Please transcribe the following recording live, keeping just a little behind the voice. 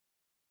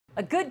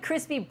A good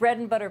crispy bread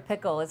and butter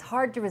pickle is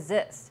hard to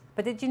resist,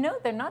 but did you know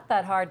they're not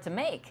that hard to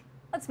make?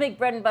 Let's make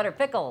bread and butter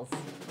pickles.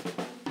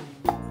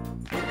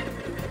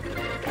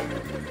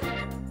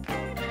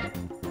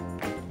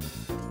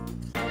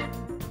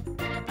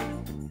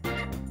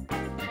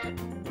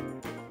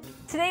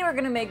 Today we're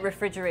going to make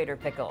refrigerator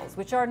pickles,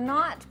 which are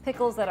not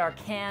pickles that are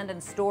canned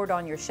and stored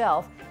on your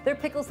shelf. They're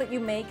pickles that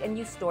you make and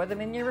you store them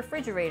in your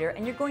refrigerator,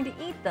 and you're going to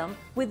eat them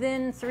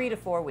within 3 to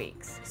 4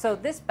 weeks. So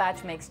this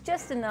batch makes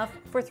just enough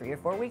for 3 or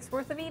 4 weeks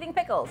worth of eating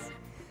pickles.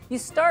 You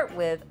start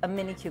with a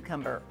mini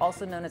cucumber,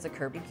 also known as a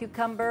Kirby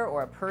cucumber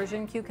or a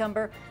Persian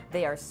cucumber.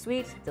 They are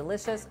sweet,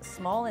 delicious,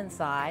 small in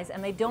size,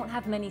 and they don't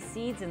have many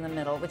seeds in the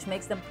middle, which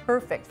makes them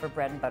perfect for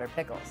bread and butter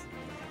pickles.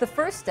 The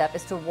first step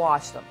is to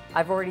wash them.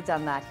 I've already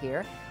done that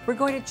here. We're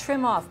going to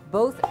trim off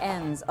both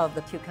ends of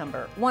the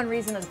cucumber. One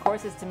reason, of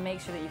course, is to make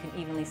sure that you can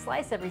evenly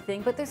slice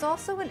everything, but there's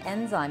also an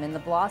enzyme in the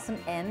blossom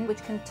end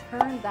which can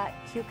turn that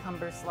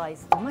cucumber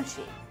slice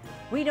mushy.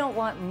 We don't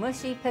want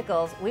mushy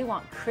pickles, we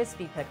want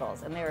crispy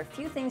pickles, and there are a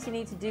few things you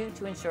need to do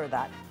to ensure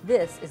that.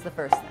 This is the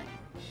first thing.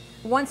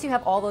 Once you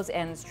have all those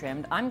ends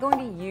trimmed, I'm going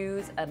to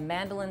use a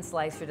mandolin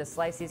slicer to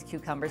slice these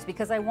cucumbers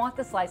because I want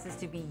the slices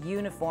to be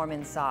uniform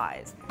in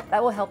size.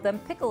 That will help them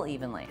pickle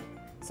evenly.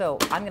 So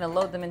I'm going to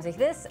load them into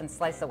this and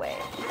slice away.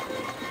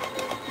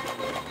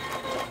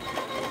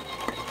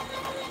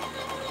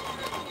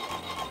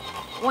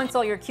 Once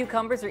all your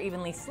cucumbers are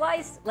evenly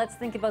sliced, let's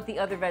think about the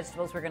other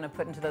vegetables we're going to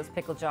put into those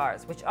pickle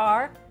jars, which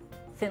are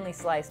thinly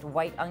sliced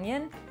white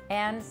onion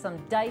and some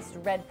diced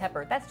red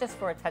pepper. That's just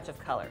for a touch of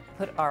color.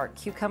 Put our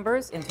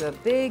cucumbers into a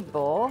big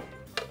bowl,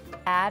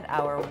 add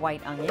our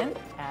white onion,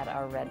 add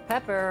our red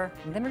pepper,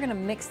 and then we're going to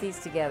mix these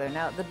together.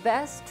 Now, the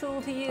best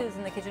tool to use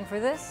in the kitchen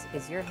for this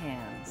is your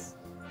hands.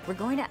 We're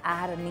going to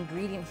add an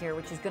ingredient here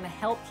which is going to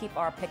help keep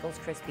our pickles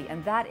crispy,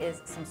 and that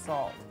is some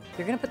salt.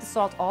 You're going to put the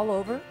salt all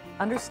over.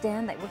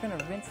 Understand that we're going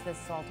to rinse this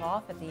salt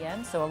off at the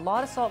end, so a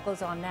lot of salt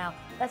goes on now.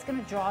 That's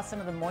going to draw some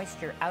of the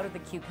moisture out of the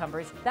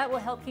cucumbers. That will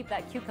help keep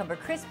that cucumber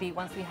crispy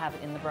once we have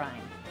it in the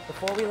brine.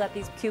 Before we let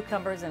these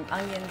cucumbers and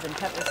onions and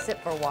peppers sit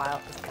for a while,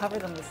 just cover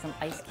them with some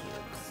ice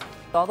cubes.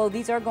 Although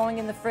these are going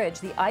in the fridge,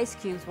 the ice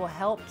cubes will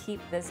help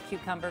keep this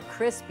cucumber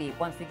crispy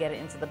once we get it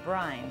into the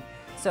brine.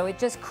 So it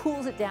just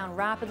cools it down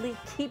rapidly,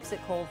 keeps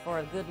it cold for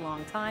a good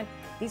long time.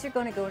 These are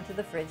going to go into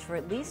the fridge for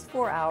at least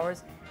 4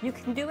 hours. You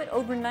can do it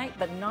overnight,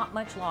 but not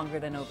much longer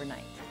than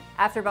overnight.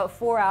 After about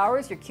 4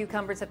 hours, your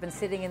cucumbers have been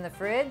sitting in the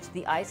fridge.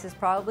 The ice is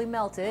probably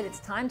melted.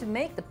 It's time to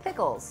make the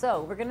pickles.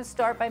 So we're going to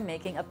start by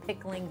making a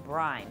pickling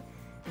brine.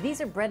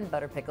 These are bread and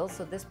butter pickles,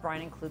 so this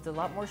brine includes a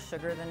lot more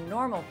sugar than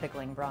normal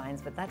pickling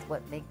brines, but that's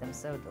what makes them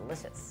so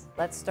delicious.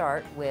 Let's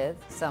start with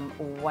some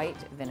white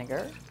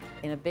vinegar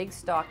in a big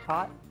stock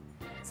pot.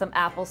 Some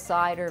apple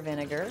cider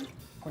vinegar.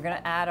 We're going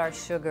to add our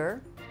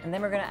sugar, and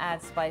then we're going to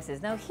add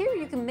spices. Now here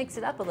you can mix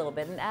it up a little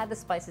bit and add the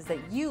spices that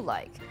you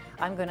like.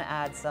 I'm going to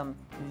add some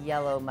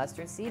yellow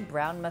mustard seed.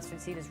 Brown mustard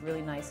seed is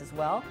really nice as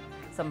well.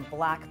 Some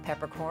black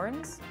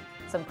peppercorns,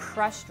 some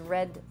crushed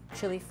red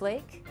chili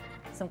flake,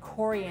 some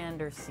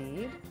coriander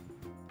seed,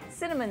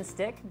 cinnamon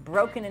stick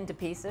broken into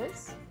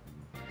pieces,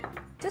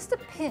 just a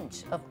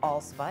pinch of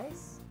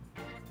allspice,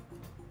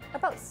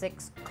 about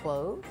 6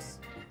 cloves,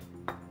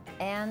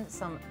 and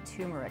some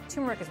turmeric.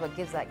 Turmeric is what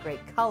gives that great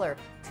color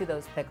to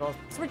those pickles.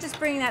 So we're just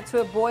bringing that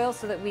to a boil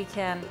so that we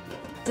can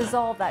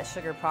dissolve that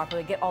sugar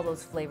properly, get all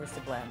those flavors to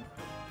blend.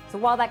 So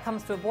while that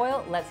comes to a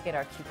boil, let's get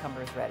our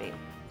cucumbers ready.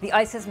 The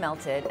ice has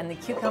melted and the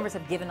cucumbers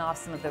have given off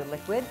some of their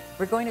liquid.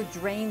 We're going to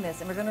drain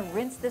this and we're going to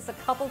rinse this a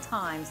couple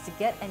times to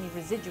get any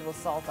residual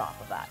salt off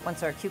of that.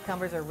 Once our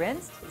cucumbers are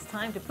rinsed, it's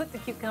time to put the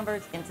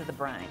cucumbers into the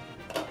brine.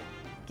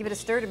 Give it a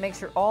stir to make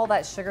sure all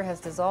that sugar has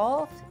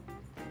dissolved,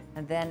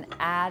 and then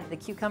add the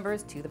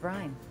cucumbers to the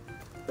brine.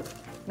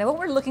 Now what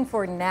we're looking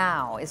for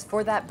now is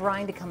for that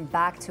brine to come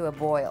back to a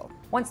boil.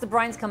 Once the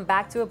brines come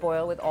back to a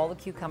boil with all the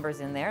cucumbers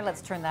in there,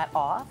 let's turn that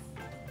off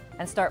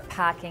and start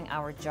packing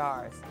our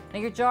jars. Now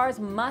your jars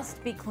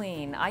must be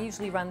clean. I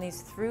usually run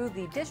these through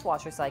the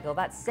dishwasher cycle.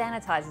 That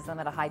sanitizes them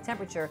at a high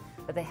temperature,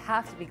 but they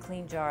have to be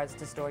clean jars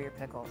to store your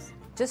pickles.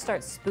 Just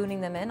start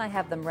spooning them in. I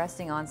have them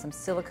resting on some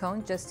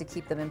silicone just to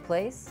keep them in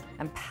place,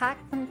 and pack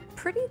them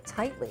pretty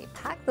tightly.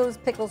 Pack those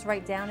pickles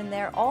right down in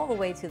there all the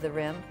way to the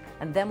rim,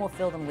 and then we'll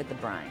fill them with the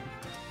brine.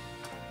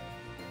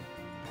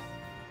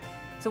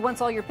 So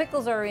once all your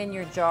pickles are in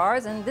your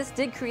jars, and this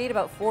did create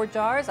about 4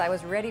 jars, I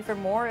was ready for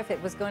more if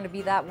it was going to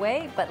be that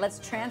way, but let's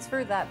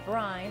transfer that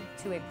brine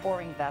to a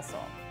pouring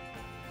vessel.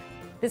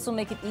 This will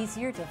make it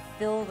easier to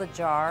fill the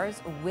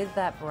jars with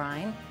that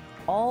brine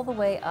all the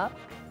way up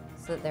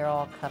so that they're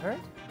all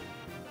covered.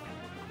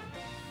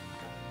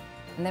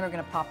 And then we're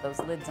going to pop those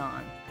lids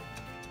on.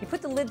 You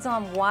put the lids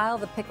on while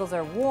the pickles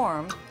are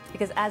warm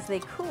because as they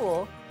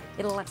cool,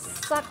 it'll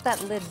suck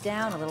that lid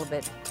down a little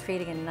bit,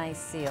 creating a nice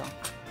seal.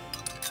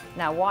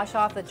 Now wash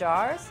off the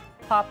jars,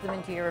 pop them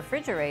into your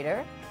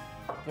refrigerator,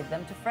 give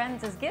them to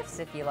friends as gifts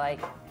if you like.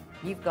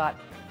 You've got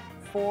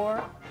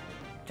 4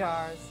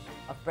 jars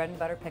of bread and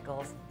butter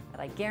pickles that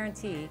I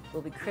guarantee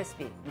will be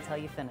crispy until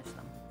you finish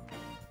them.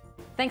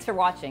 Thanks for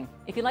watching.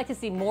 If you'd like to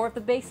see more of the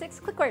basics,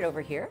 click right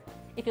over here.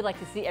 If you'd like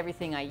to see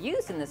everything I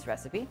used in this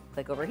recipe,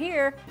 click over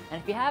here.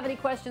 And if you have any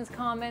questions,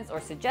 comments,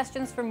 or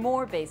suggestions for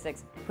more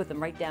basics, put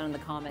them right down in the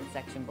comment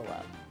section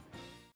below.